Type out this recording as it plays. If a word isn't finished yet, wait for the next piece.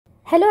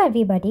Hello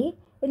everybody.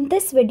 In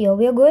this video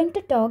we are going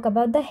to talk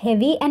about the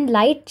heavy and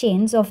light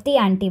chains of the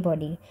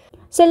antibody.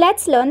 So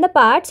let's learn the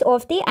parts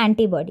of the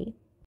antibody.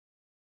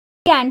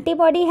 The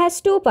antibody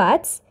has two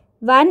parts.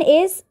 One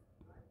is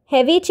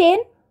heavy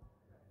chain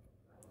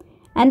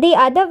and the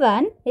other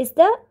one is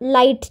the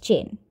light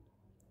chain.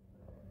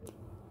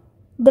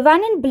 The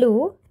one in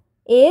blue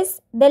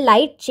is the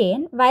light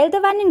chain while the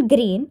one in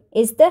green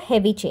is the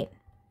heavy chain.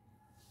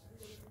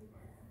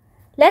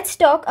 Let's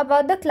talk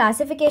about the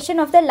classification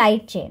of the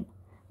light chain.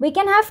 We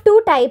can have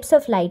two types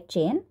of light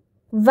chain.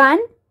 One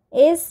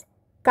is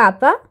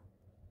kappa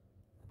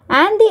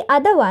and the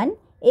other one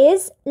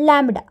is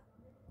lambda.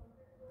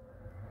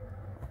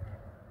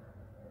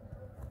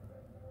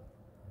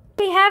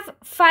 We have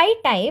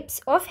 5 types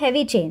of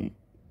heavy chain.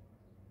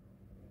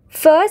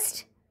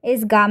 First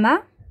is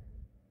gamma.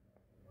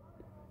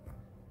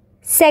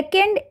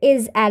 Second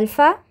is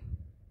alpha.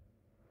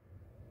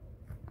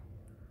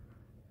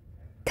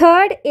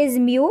 Third is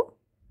mu.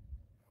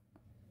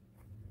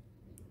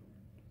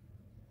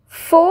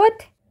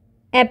 Fourth,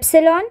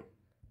 epsilon.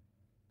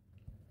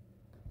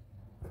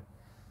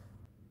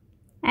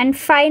 And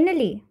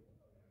finally,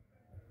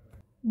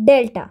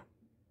 delta.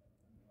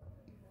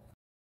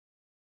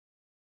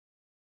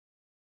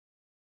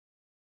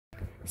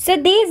 So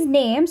these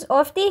names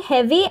of the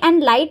heavy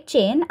and light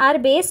chain are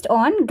based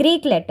on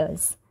Greek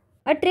letters.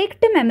 A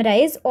trick to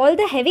memorize all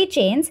the heavy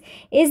chains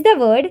is the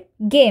word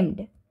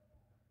gamed.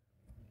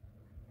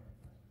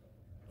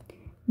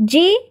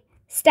 G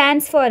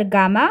stands for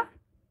gamma,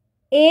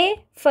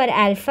 A for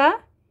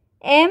alpha,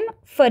 M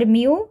for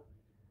mu,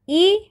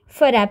 E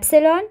for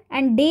epsilon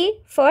and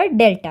D for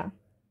delta.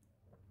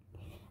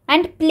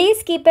 And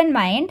please keep in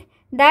mind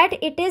that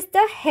it is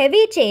the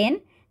heavy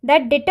chain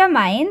that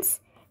determines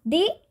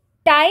the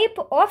type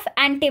of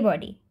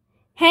antibody.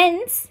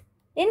 Hence,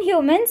 in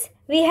humans,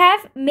 we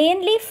have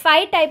mainly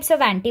 5 types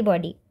of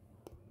antibody: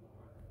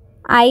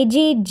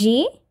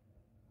 IgG,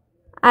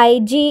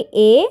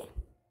 IgA,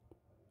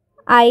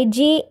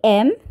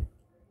 IgM,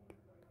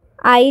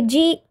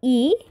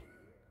 IgE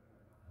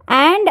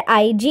and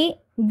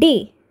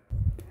IgD.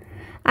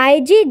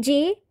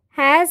 IgG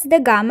has the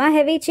gamma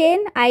heavy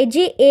chain,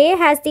 IgA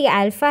has the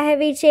alpha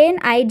heavy chain,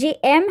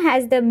 IgM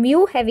has the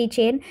mu heavy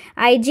chain,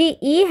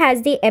 IgE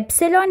has the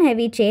epsilon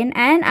heavy chain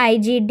and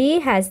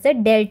IgD has the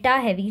delta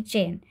heavy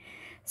chain.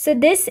 So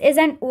this is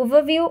an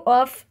overview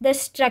of the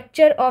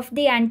structure of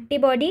the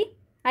antibody.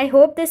 I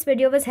hope this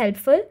video was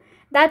helpful.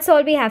 That's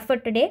all we have for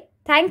today.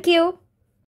 Thank you.